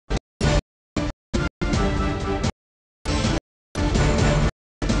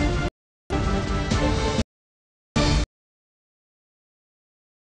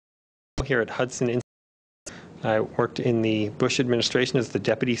here at Hudson. I worked in the Bush administration as the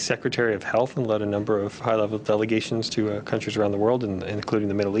Deputy Secretary of Health and led a number of high-level delegations to countries around the world, including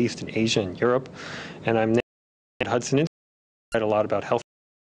the Middle East and Asia and Europe. And I'm now at Hudson. I write a lot about health,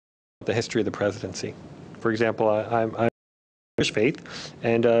 the history of the presidency. For example, I'm Jewish faith,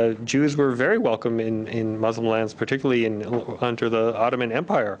 and Jews were very welcome in Muslim lands, particularly under the Ottoman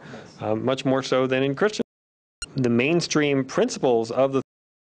Empire, much more so than in Christian. The mainstream principles of the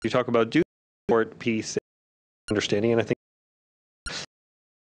you talk about do support peace and understanding, and I think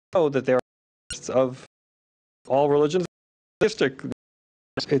that there are of all religions.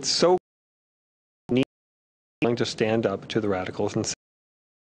 It's so neat to stand up to the radicals and say,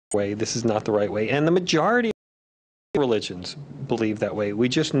 "Way, this is not the right way," and the majority of religions believe that way. We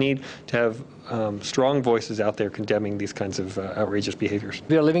just need to have strong voices out there condemning these kinds of outrageous behaviors.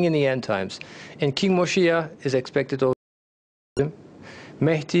 We are living in the end times, and King Moshiach is expected to.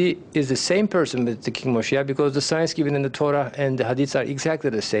 Mehdi is the same person with the King Moshiach because the signs given in the Torah and the Hadiths are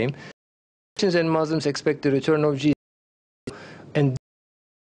exactly the same. Christians and Muslims expect the return of Jesus, and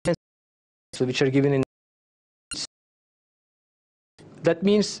which are given in. That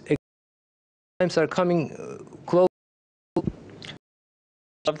means times are coming close. I'd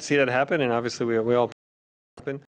love to see that happen, and obviously we all happen.